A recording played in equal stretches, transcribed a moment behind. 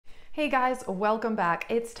Hey guys, welcome back.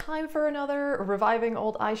 It's time for another Reviving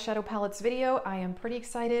Old Eyeshadow Palettes video. I am pretty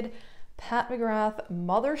excited. Pat McGrath,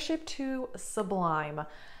 Mothership 2 Sublime.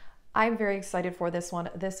 I'm very excited for this one.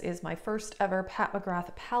 This is my first ever Pat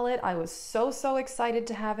McGrath palette. I was so excited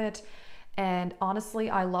to have it. And honestly,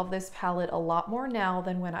 I love this palette a lot more now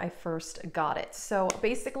than when I first got it. So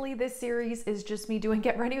basically this series is just me doing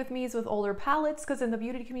get ready with me's with older palettes, because in the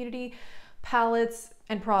beauty community, palettes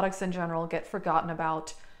and products in general get forgotten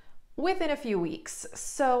about within a few weeks.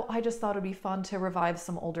 So I just thought it'd be fun to revive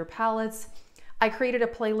some older palettes. I created a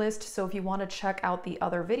playlist, so if you want to check out the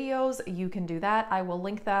other videos, you can do that. I will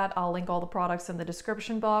link that. I'll link all the products in the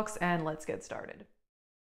description box, and let's get started.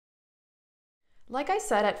 Like I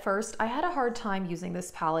said at first, I had a hard time using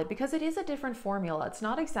this palette because it is a different formula. It's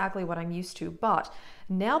not exactly what I'm used to, but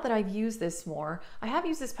now that I've used this more, I have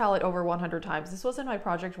used this palette over 100 times. This was in my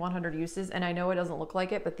project 100 uses, and I know it doesn't look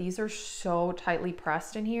like it, but these are so tightly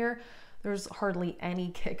pressed in here. There's hardly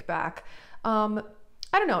any kickback.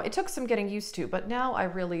 I don't know, it took some getting used to, but now I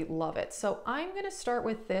really love it. So I'm gonna start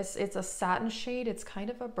with this. It's a satin shade. It's kind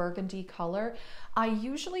of a burgundy color. I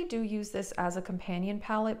usually do use this as a companion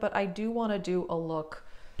palette, but I do wanna do a look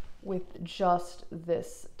with just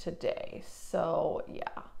this today. So yeah,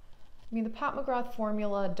 I mean, the Pat McGrath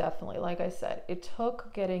formula, definitely, like I said, it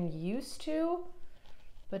took getting used to,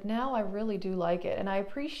 but now I really do like it. And I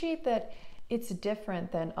appreciate that it's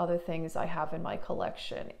different than other things I have in my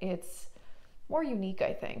collection. It's more unique,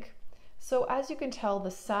 I think. So as you can tell, the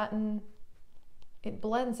satin, it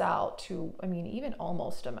blends out to, I mean, even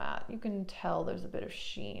almost a matte. You can tell there's a bit of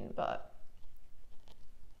sheen, but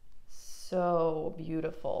so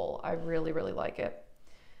beautiful. I really like it.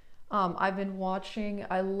 I've been watching,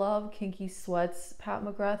 I love Kinky Sweat's Pat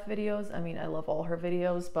McGrath videos. I mean, I love all her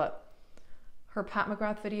videos, but her Pat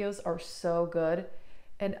McGrath videos are so good.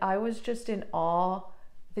 And I was just in awe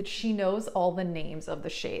that she knows all the names of the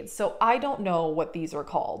shades. So I don't know what these are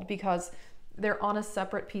called because they're on a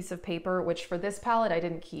separate piece of paper, which for this palette I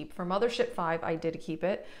didn't keep. For Mothership 5, I did keep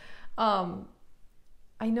it. I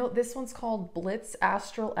know this one's called Blitz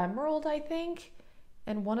Astral Emerald, I think.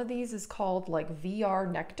 And one of these is called like VR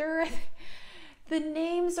Nectar. The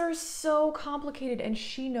names are so complicated and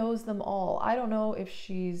she knows them all. I don't know if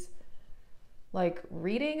she's like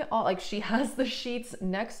reading all, like she has the sheets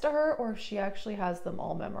next to her, or if she actually has them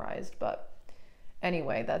all memorized. But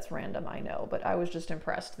anyway, that's random, I know, but I was just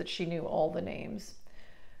impressed that she knew all the names.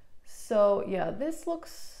 So yeah, this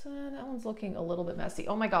looks, that one's looking a little bit messy.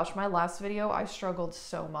 Oh my gosh, my last video, I struggled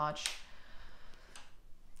so much.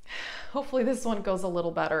 Hopefully this one goes a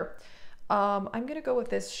little better. I'm gonna go with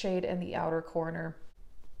this shade in the outer corner.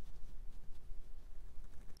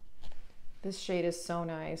 This shade is so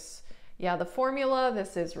nice. Yeah, the formula,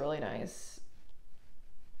 this is really nice.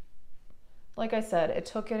 Like I said, it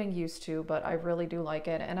took getting used to, but I really do like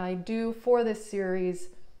it. And I do, for this series,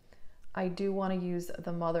 I do want to use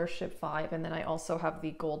the Mothership 5, and then I also have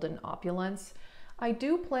the Golden Opulence. I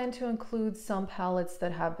do plan to include some palettes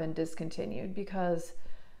that have been discontinued, because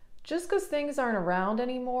just because things aren't around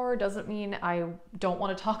anymore doesn't mean I don't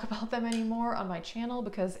want to talk about them anymore on my channel,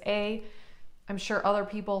 because A, I'm sure other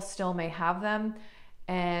people still may have them,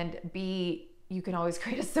 and B, you can always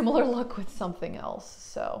create a similar look with something else.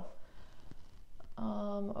 So,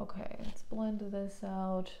 okay, let's blend this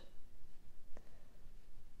out.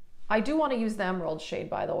 I do want to use the emerald shade,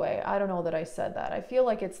 by the way. I don't know that I said that. I feel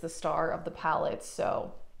like it's the star of the palette,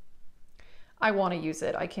 so I want to use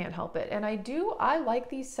it. I can't help it. And I like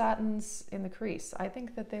these satins in the crease. I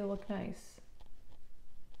think that they look nice.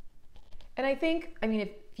 And I think, I mean, if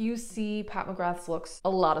you see Pat McGrath's looks, a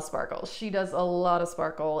lot of sparkle. She does a lot of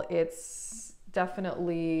sparkle. It's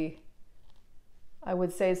definitely, I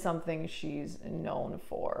would say, something she's known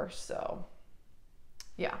for. So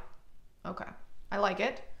yeah, okay. I like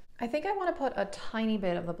it. I think I want to put a tiny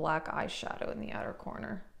bit of the black eyeshadow in the outer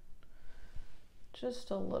corner.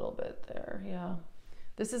 Just a little bit there, yeah.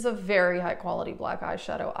 This is a very high quality black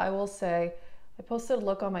eyeshadow. I will say, I posted a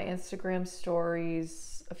look on my Instagram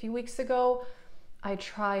stories a few weeks ago. I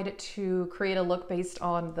tried to create a look based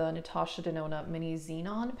on the Natasha Denona Mini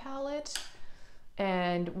Xenon palette.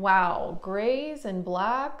 And wow, grays and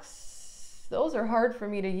blacks, those are hard for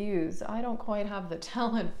me to use. I don't quite have the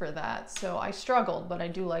talent for that. So I struggled, but I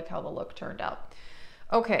do like how the look turned out.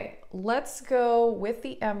 Okay, let's go with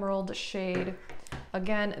the emerald shade.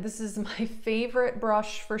 Again, this is my favorite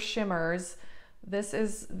brush for shimmers. This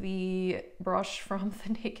is the brush from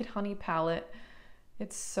the Naked Honey palette.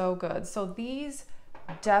 It's so good. So these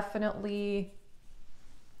definitely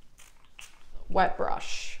wet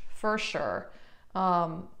brush for sure,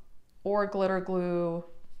 or glitter glue.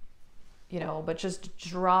 you know, but just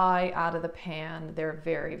dry out of the pan, they're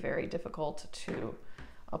very, very difficult to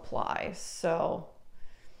apply. So,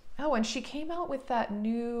 oh, and she came out with that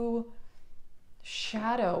new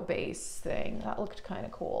shadow base thing. That looked kind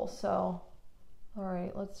of cool. So, all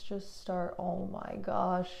right, let's just start. Oh my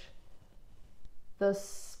gosh. The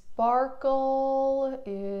sparkle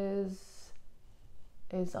is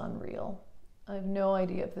unreal. I have no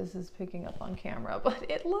idea if this is picking up on camera, but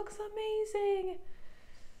it looks amazing.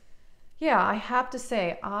 Yeah, I have to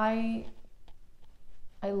say, I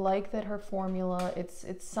like that her formula, it's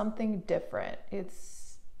something different.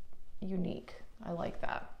 It's unique. I like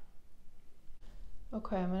that.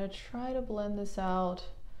 Okay, I'm gonna try to blend this out.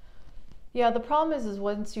 Yeah, the problem is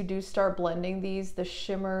once you do start blending these, the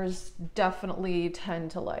shimmers definitely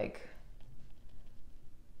tend to like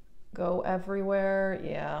go everywhere.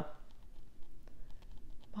 Yeah.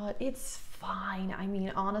 But it's fine. I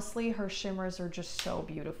mean, honestly, her shimmers are just so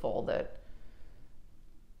beautiful that,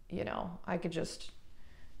 you know, I could just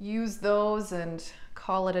use those and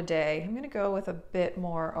call it a day. I'm gonna go with a bit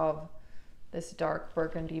more of this dark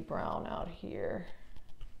burgundy brown out here.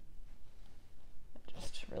 I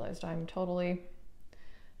just realized I'm totally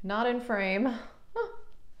not in frame.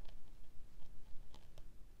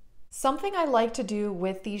 Something I like to do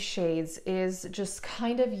with these shades is just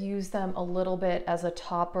kind of use them a little bit as a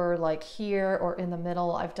topper, like here or in the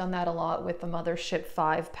middle. I've done that a lot with the Mothership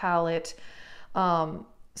 5 palette.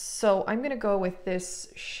 So I'm gonna go with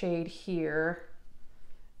this shade here.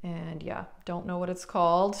 And yeah, don't know what it's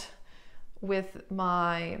called. With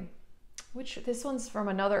my, this one's from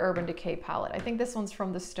another Urban Decay palette. I think this one's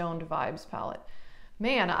from the Stoned Vibes palette.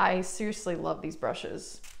 Man, I seriously love these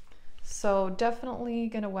brushes. So definitely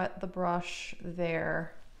gonna wet the brush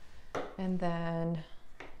there. And then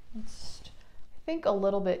let's, I think a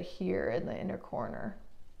little bit here in the inner corner.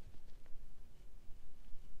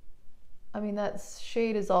 I mean, that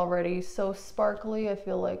shade is already so sparkly. I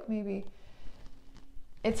feel like maybe,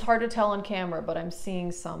 it's hard to tell on camera, but I'm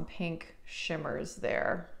seeing some pink shimmers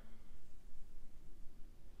there.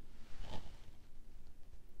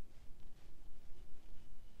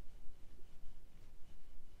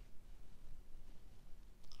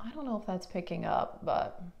 I don't know if that's picking up,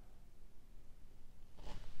 but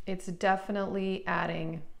it's definitely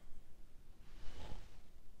adding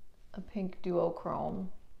a pink duochrome.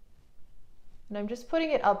 And I'm just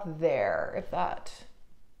putting it up there, if that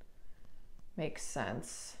makes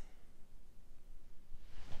sense.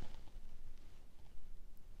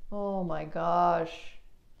 Oh my gosh.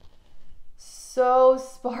 So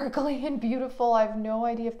sparkly and beautiful. I have no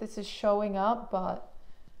idea if this is showing up, but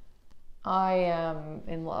I am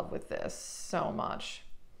in love with this so much.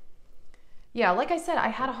 Yeah, like I said, I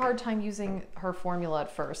had a hard time using her formula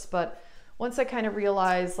at first, but once I kind of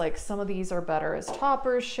realized like some of these are better as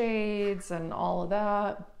topper shades and all of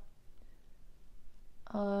that,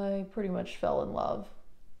 I pretty much fell in love.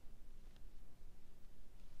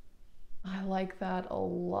 I like that a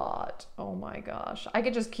lot. Oh my gosh. I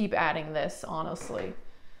could just keep adding this, honestly.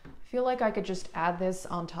 I feel like I could just add this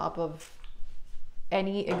on top of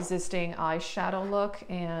any existing eyeshadow look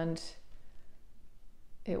and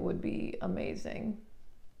it would be amazing.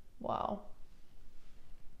 Wow.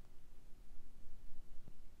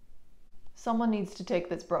 Someone needs to take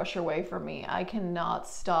this brush away from me. I cannot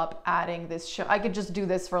stop adding this. I could just do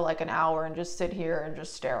this for like an hour and just sit here and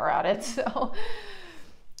just stare at it. So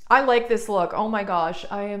I like this look. Oh my gosh,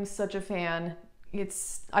 I am such a fan.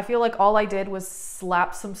 I feel like all I did was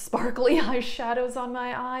slap some sparkly eyeshadows on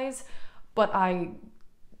my eyes, but I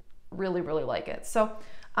really, really like it. So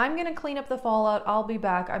I'm gonna clean up the fallout. I'll be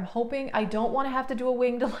back. I'm hoping I don't want to have to do a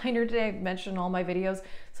winged liner today. I've mentioned in all my videos.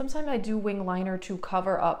 Sometimes I do wing liner to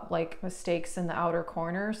cover up like mistakes in the outer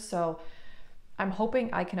corners. So I'm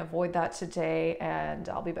hoping I can avoid that today and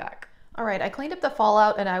I'll be back. All right, I cleaned up the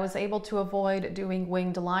fallout and I was able to avoid doing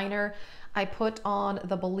winged liner. I put on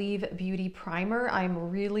the Believe Beauty Primer. I'm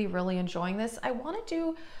really, really enjoying this. I want to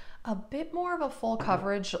do a bit more of a full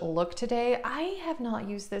coverage look today. I have not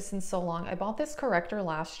used this in so long. I bought this corrector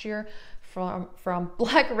last year from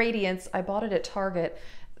Black Radiance. I bought it at Target.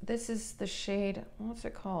 This is the shade, what's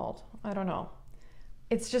it called? I don't know.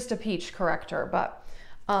 It's just a peach corrector, but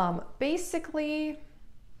basically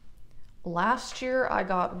last year I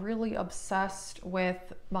got really obsessed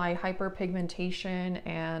with my hyperpigmentation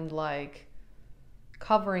and like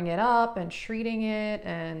covering it up and treating it,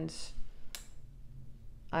 and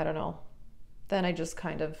I don't know. Then I just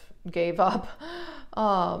kind of gave up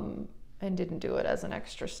and didn't do it as an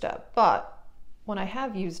extra step. But when I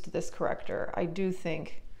have used this corrector, I do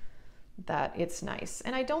think that it's nice.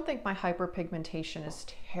 And I don't think my hyperpigmentation is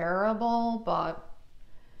terrible, but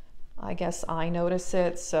I guess I notice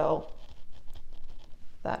it, so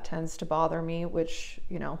that tends to bother me, which,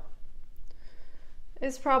 you know,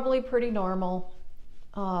 is probably pretty normal.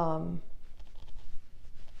 I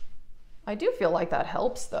do feel like that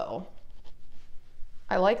helps though.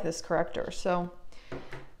 I like this corrector. So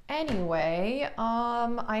anyway,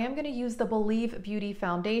 I am going to use the Believe Beauty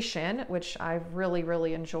foundation, which I've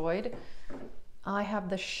really enjoyed. I have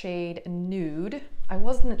the shade Nude. I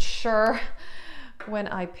wasn't sure when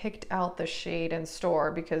I picked out the shade in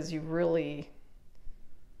store because you really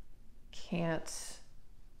can't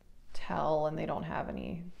tell, and they don't have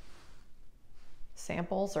any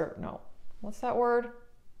samples, or no, what's that word?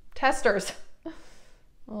 Testers.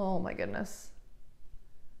 Oh my goodness.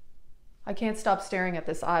 I can't stop staring at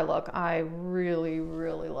this eye look. I really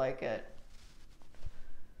like it.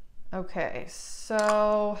 Okay,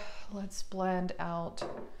 so let's blend out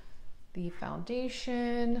the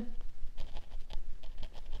foundation.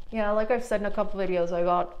 Yeah, like I've said in a couple videos, I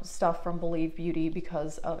got stuff from Believe Beauty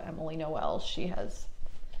because of Emily Noel. She has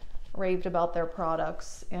raved about their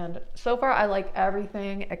products, and so far I like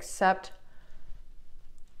everything except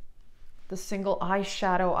the single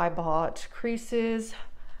eyeshadow I bought. Creases,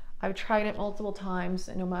 I've tried it multiple times,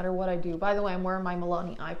 and no matter what I do. By the way, I'm wearing my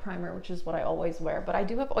Milani eye primer, which is what I always wear, but I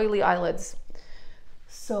do have oily eyelids.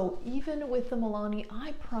 So even with the Milani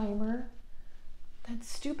eye primer, that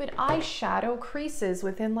stupid eyeshadow creases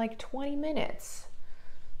within like 20 minutes.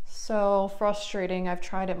 So frustrating. I've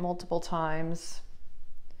tried it multiple times,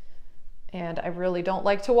 and I really don't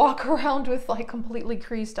like to walk around with like completely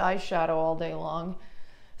creased eyeshadow all day long.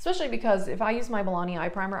 Especially because if I use my Milani eye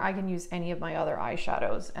primer, I can use any of my other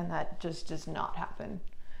eyeshadows, and that just does not happen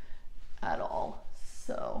at all.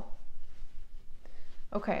 So,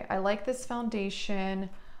 okay, I like this foundation.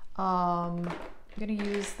 I'm gonna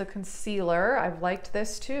use the concealer. I've liked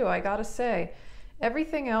this too, I gotta say.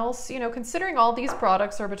 Everything else, you know, considering all these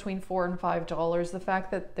products are between $4 and $5, the fact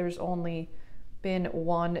that there's only been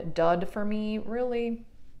one dud for me, really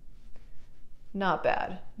not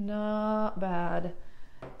bad. Not bad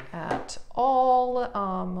at all.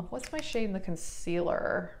 What's my shade in the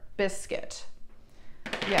concealer? Biscuit.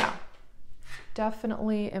 Yeah,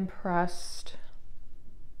 definitely impressed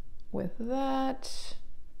with that.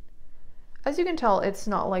 As you can tell, it's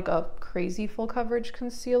not like a crazy full coverage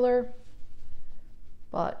concealer,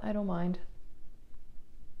 but I don't mind.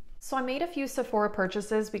 So I made a few Sephora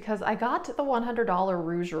purchases because I got the $100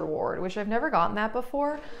 Rouge reward, which I've never gotten that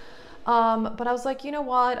before. But I was like, you know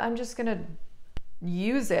what? I'm just gonna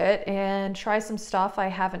use it and try some stuff I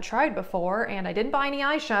haven't tried before. And I didn't buy any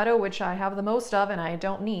eyeshadow, which I have the most of and I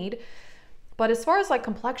don't need. But as far as like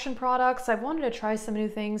complexion products, I wanted to try some new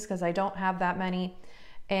things because I don't have that many.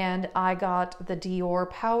 And I got the Dior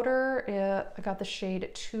powder. I got the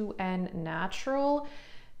shade 2N Natural.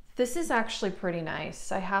 This is actually pretty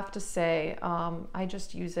nice, I have to say. I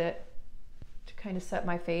just use it to kind of set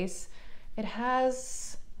my face. It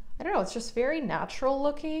has, I don't know, it's just very natural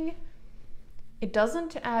looking. It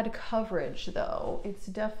doesn't add coverage though. It's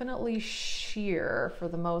definitely sheer for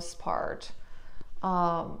the most part.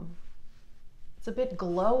 It's a bit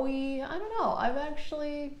glowy. I don't know.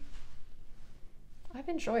 I've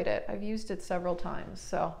enjoyed it. I've used it several times.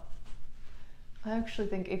 So I actually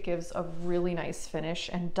think it gives a really nice finish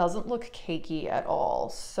and doesn't look cakey at all.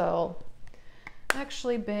 So I've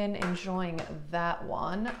actually been enjoying that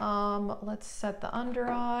one. Let's set the under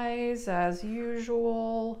eyes as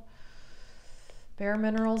usual. Bare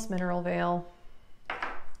Minerals Mineral Veil.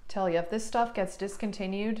 Tell you, if this stuff gets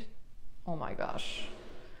discontinued, oh my gosh,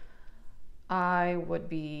 I would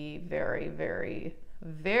be very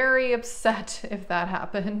upset if that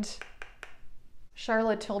happened.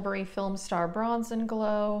 Charlotte Tilbury Film Star Bronze and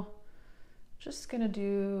Glow. Just gonna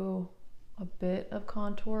do a bit of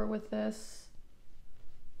contour with this.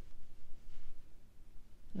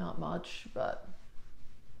 Not much, but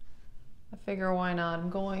I figure why not? I'm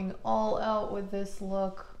going all out with this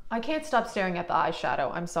look. I can't stop staring at the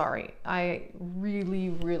eyeshadow. I'm sorry. I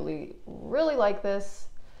really like this.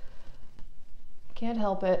 Can't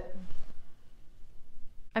help it.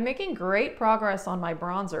 I'm making great progress on my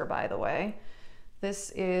bronzer, by the way.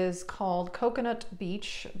 This is called Coconut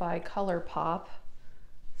Beach by ColourPop.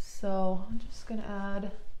 So I'm just gonna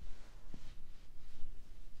add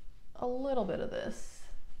a little bit of this.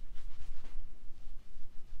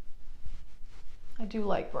 I do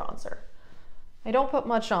like bronzer. I don't put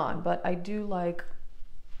much on, but I do like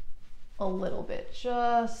a little bit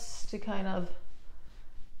just to kind of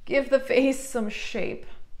give the face some shape.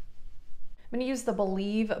 I'm gonna use the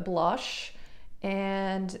Believe blush,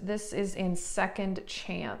 and this is in Second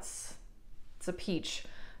Chance. It's a peach.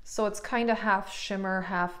 So it's kind of half shimmer,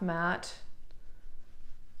 half matte.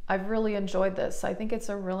 I've really enjoyed this. I think it's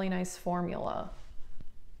a really nice formula.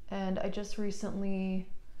 And I just recently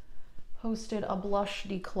posted a blush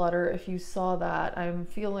declutter. If you saw that, I'm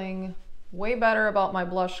feeling way better about my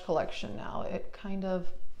blush collection now. It kind of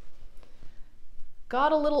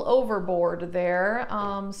got a little overboard there.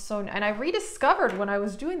 And I rediscovered when I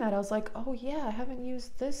was doing that, I was like, oh yeah, I haven't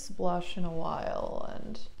used this blush in a while.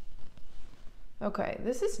 And okay,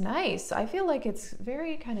 this is nice. I feel like it's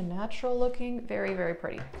very kind of natural looking, very, very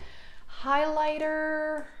pretty.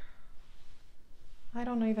 Highlighter. I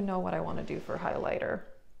don't even know what I want to do for highlighter.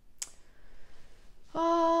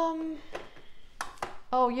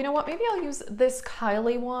 Oh, you know what? Maybe I'll use this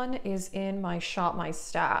Kylie one is in my Shop My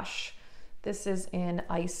Stash. This is in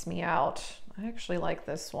Ice Me Out. I actually like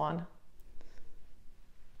this one.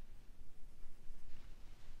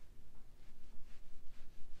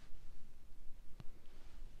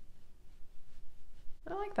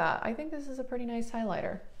 I like that. I think this is a pretty nice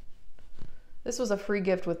highlighter. This was a free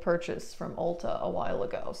gift with purchase from Ulta a while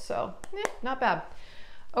ago, so not bad.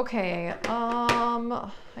 Okay,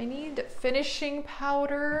 I need finishing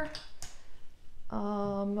powder,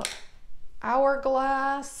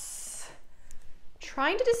 Hourglass.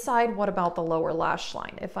 Trying to decide what about the lower lash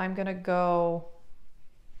line, if I'm gonna go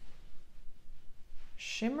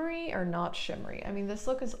shimmery or not shimmery. I mean, this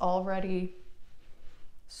look is already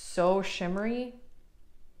so shimmery.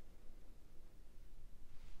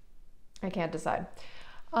 I can't decide.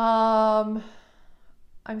 I'm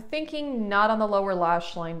thinking not on the lower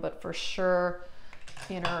lash line, but for sure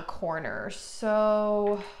inner corner.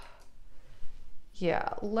 So yeah,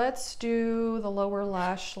 let's do the lower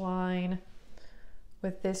lash line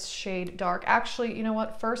with this shade dark. Actually, you know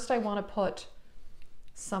what? First I want to put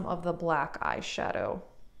some of the black eyeshadow.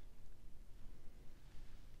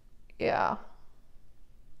 Yeah.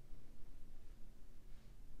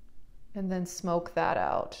 And then smoke that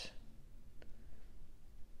out.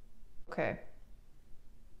 Okay.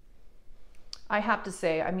 I have to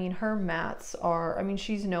say, I mean, her mattes are, I mean,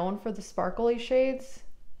 she's known for the sparkly shades,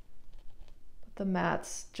 but the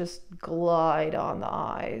mattes just glide on the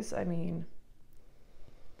eyes. I mean,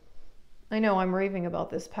 I know I'm raving about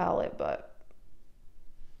this palette, but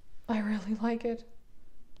I really like it.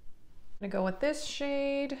 I'm gonna go with this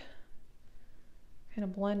shade, kind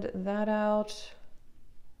of blend that out.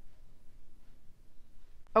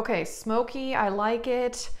 Okay, smoky, I like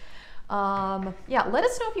it. Yeah, let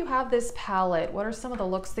us know if you have this palette. What are some of the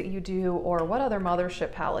looks that you do, or what other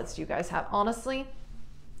Mothership palettes do you guys have? Honestly,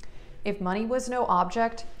 if money was no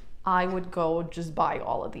object, I would go just buy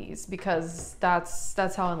all of these, because that's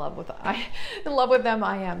how in love with them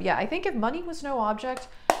I am. Yeah, I think if money was no object,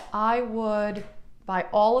 I would buy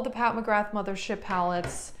all of the Pat McGrath Mothership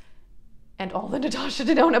palettes and all the Natasha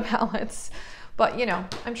Denona palettes. But you know,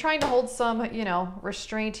 I'm trying to hold some, you know,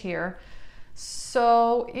 restraint here.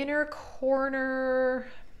 So inner corner,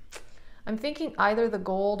 I'm thinking either the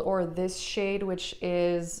gold or this shade, which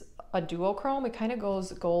is a duochrome. It kind of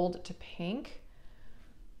goes gold to pink.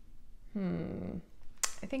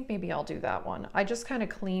 I think maybe I'll do that one. I just kind of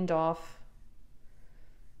cleaned off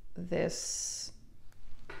this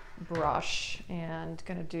brush and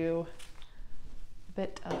gonna do a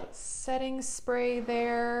bit of setting spray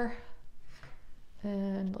there.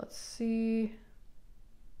 And let's see.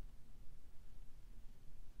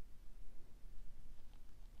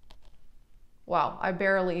 Wow, I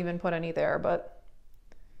barely even put any there, but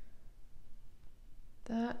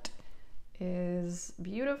that is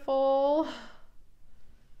beautiful.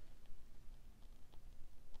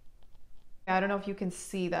 I don't know if you can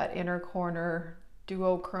see that inner corner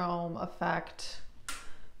duochrome effect.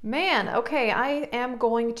 Man, okay, I am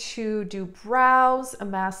going to do brows, a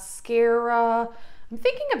mascara. I'm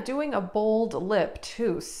thinking of doing a bold lip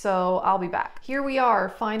too, so I'll be back. Here we are,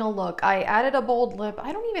 final look. I added a bold lip.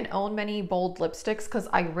 I don't even own many bold lipsticks because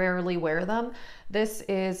I rarely wear them. This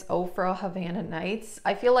is Ofra Havana Nights.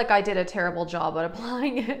 I feel like I did a terrible job at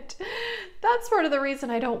applying it. That's sort of the reason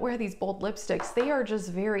I don't wear these bold lipsticks. They are just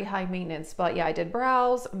very high maintenance, but yeah, I did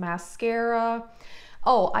brows, mascara.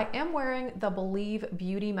 Oh, I am wearing the Believe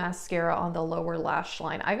Beauty mascara on the lower lash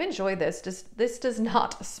line. I've enjoyed this. This does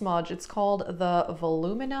not smudge. It's called the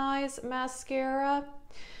Voluminize mascara.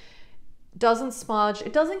 Doesn't smudge.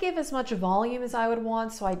 It doesn't give as much volume as I would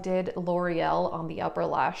want, so I did L'Oreal on the upper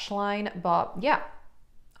lash line. But yeah,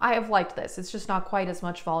 I have liked this. It's just not quite as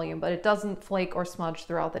much volume, but it doesn't flake or smudge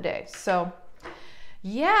throughout the day. So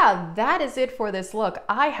yeah, that is it for this look.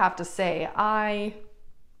 I have to say, I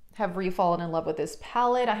have re-fallen in love with this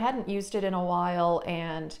palette. I hadn't used it in a while,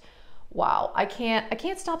 and wow, I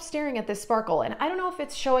can't stop staring at this sparkle. And I don't know if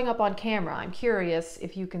it's showing up on camera. I'm curious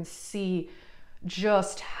if you can see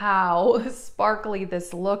just how sparkly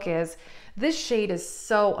this look is. This shade is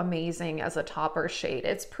so amazing as a topper shade.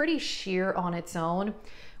 It's pretty sheer on its own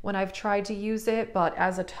when I've tried to use it, but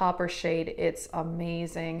as a topper shade, it's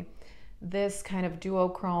amazing. This kind of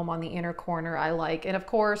duochrome on the inner corner I like. And of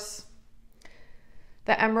course,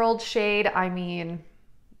 the emerald shade, I mean,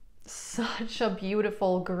 such a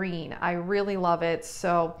beautiful green. I really love it.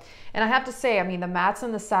 So, and I have to say, I mean, the mattes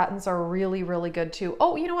and the satins are really, really good too.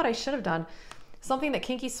 Oh, you know what I should have done? Something that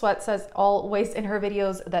Kinky Sweat says always in her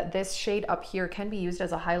videos, that this shade up here can be used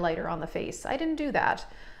as a highlighter on the face. I didn't do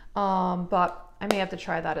that, but I may have to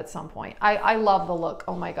try that at some point. I love the look.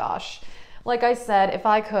 Oh my gosh. Like I said, if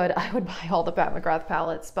I could, I would buy all the Pat McGrath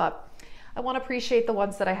palettes, but I want to appreciate the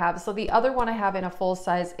ones that I have. So the other one I have in a full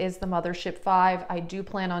size is the Mothership 5. I do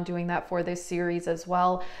plan on doing that for this series as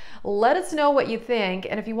well. Let us know what you think.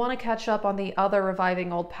 And if you want to catch up on the other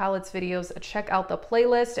Reviving Old Palettes videos, check out the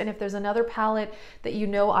playlist. And if there's another palette that you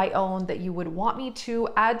know I own that you would want me to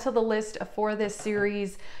add to the list for this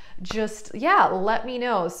series, just, yeah, let me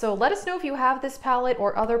know. So let us know if you have this palette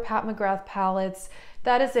or other Pat McGrath palettes.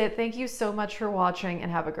 That is it. Thank you so much for watching and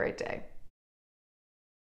have a great day.